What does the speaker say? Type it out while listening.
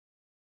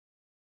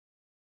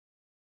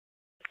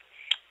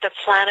the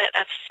planet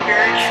of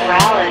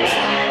spirituality,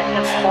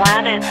 the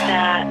planet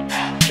that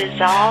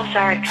dissolves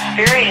our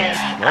experience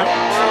of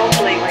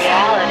worldly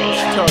reality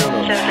so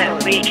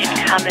that we can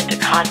come into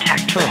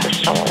contact with the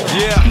soul.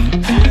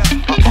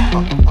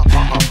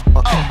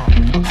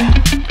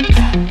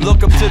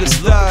 Look up to the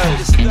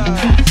stars,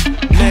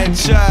 man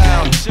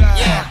child,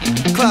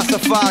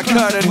 classified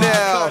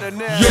cardinal.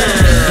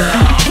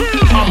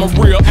 I'm a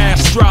real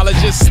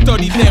astrologist,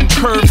 study them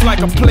curves like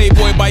a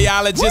playboy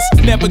biologist.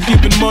 Never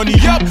giving money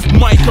up,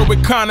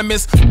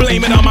 microeconomist.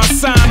 Blame it on my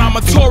sign, I'm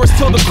a Taurus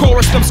till the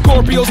chorus. Them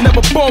Scorpios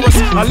never bore us,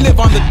 I live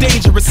on the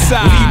dangerous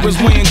side. Libras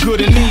weighing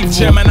good and evil,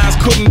 Geminis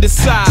couldn't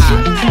decide.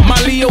 My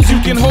Leos,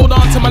 you can hold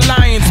on to my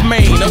lion's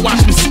mane. Now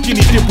watch me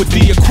skinny dip with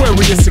the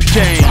Aquarius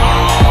again.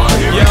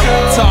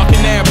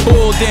 Talking that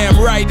bull, damn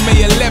right.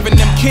 May 11,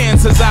 them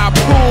Cancers I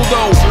pulled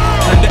though.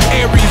 And the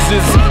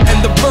Arieses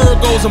and the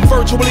Virgos, I'm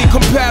virtually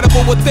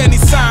compatible with any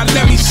sign.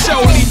 Let me show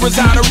Libras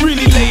how to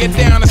really lay it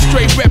down and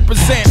straight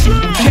represent.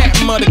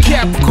 Captain of the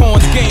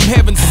Capricorns, game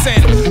heaven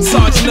sent.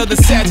 Sergeant of the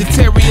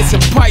Sagittarius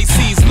and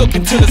Pisces,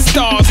 looking to the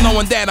stars,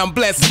 knowing that I'm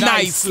blessed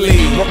nicely.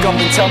 Look up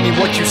and tell me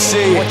what you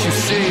see.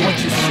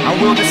 I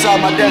will decide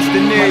my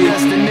destiny.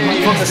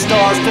 From the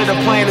stars to the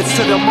planets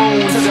to the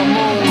moon.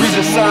 Read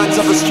the signs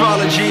of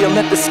astrology and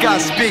let the sky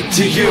speak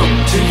to you.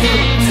 To you.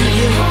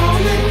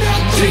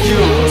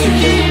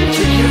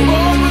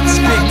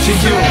 Speak to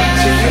you.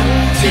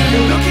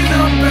 Looking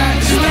up at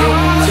the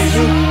stars.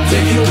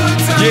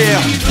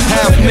 Yeah,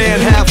 half man,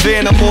 half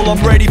animal,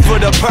 I'm ready for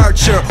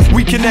departure.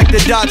 We connect the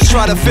dots,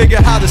 try to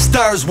figure how the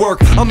stars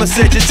work. I'm a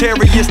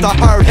Sagittarius, the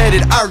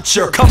hard-headed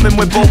archer, coming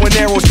with bow and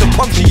arrows to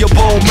puncture your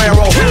bone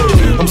marrow.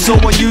 I'm so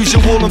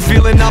unusual, I'm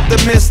feeling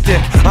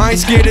optimistic. I ain't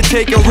scared to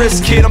take a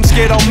risk, kid, I'm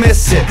scared I'll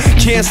miss it.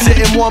 Can't sit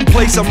in one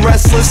place, I'm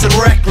restless and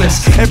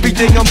reckless.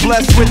 Everything I'm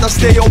blessed with, I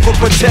stay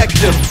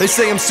overprotective. They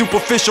say I'm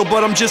superficial,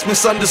 but I'm just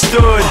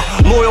misunderstood.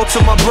 Loyal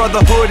to my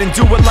brotherhood and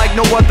do it like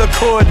no other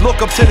could.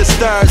 Look up to the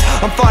stars,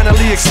 I'm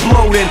finally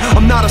exploding.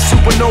 I'm not a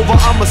supernova,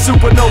 I'm a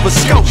supernova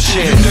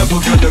Scotian. You're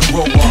never gonna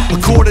grow up.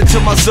 According to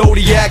my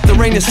zodiac,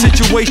 there ain't a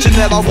situation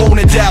that I won't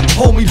adapt.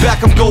 Hold me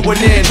back, I'm going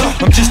in.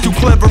 I'm just too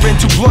clever and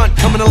too blunt.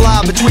 Coming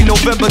alive between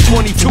November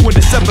 22 and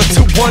December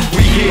 21.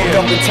 We here. Look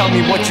up and tell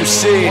me what you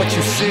see.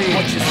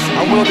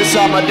 I will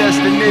decide my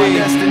destiny.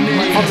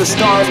 From the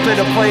stars to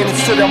the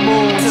planets to the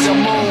moon.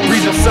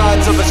 Read the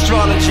signs of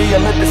astrology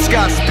and let the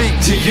sky speak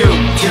to you.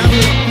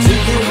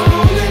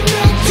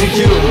 To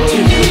you.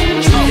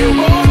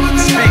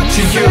 Speak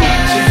to you.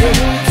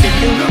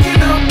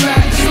 Looking up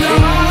at the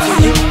stars.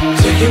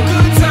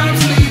 Good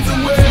times lead the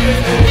way.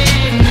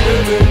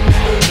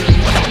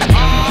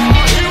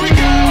 Here we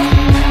go.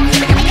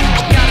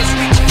 Gotta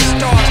reach the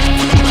stars.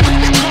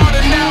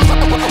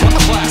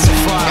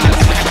 Classified.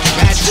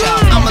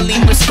 I'm a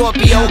Libra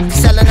Scorpio,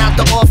 selling out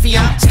the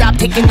Orpheum. Stop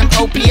taking them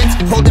opiates,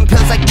 holding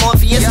pills like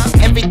Morpheus.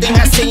 Everything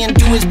I say and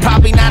do is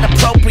probably not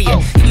appropriate.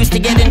 Used to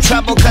get in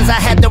trouble cause I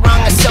had the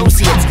wrong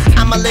associates.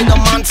 I'm a little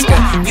monster,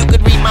 you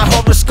could read my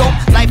horoscope.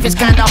 Life is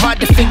kinda hard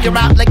to figure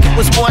out like it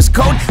was Morse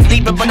code.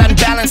 Libra but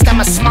unbalanced, I'm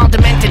a small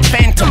demented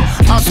phantom.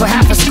 Also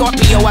half a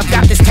Scorpio, I've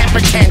got this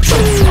temper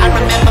tantrum. I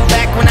remember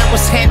back when I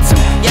was handsome,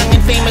 young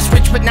and famous,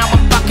 rich, but now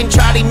I'm fucking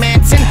Charlie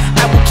Manson.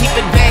 I will keep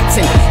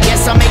advancing,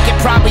 yes I'll make it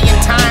probably in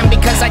time,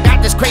 because I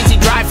got this crazy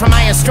drive from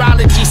my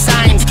astrology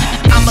signs.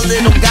 I'm a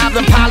little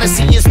goblin,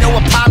 policy is no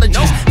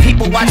apologies.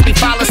 People watch me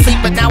fall asleep,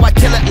 but now I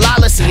kill it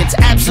lawlessly. It's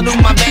absolute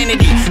my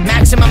vanity,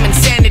 maximum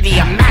insanity.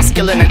 I'm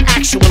masculine and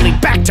actually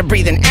back to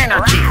breathing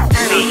anarchy.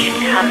 We can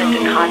come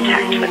into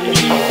contact with the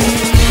soul.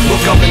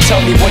 Look up and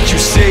tell me what you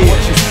see.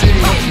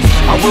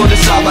 I will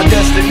decide my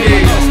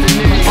destiny.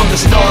 From the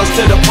stars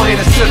to the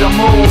planets to the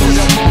moon.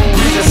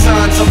 Read the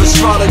signs of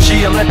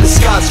astrology and let the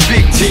sky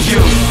speak to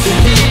you.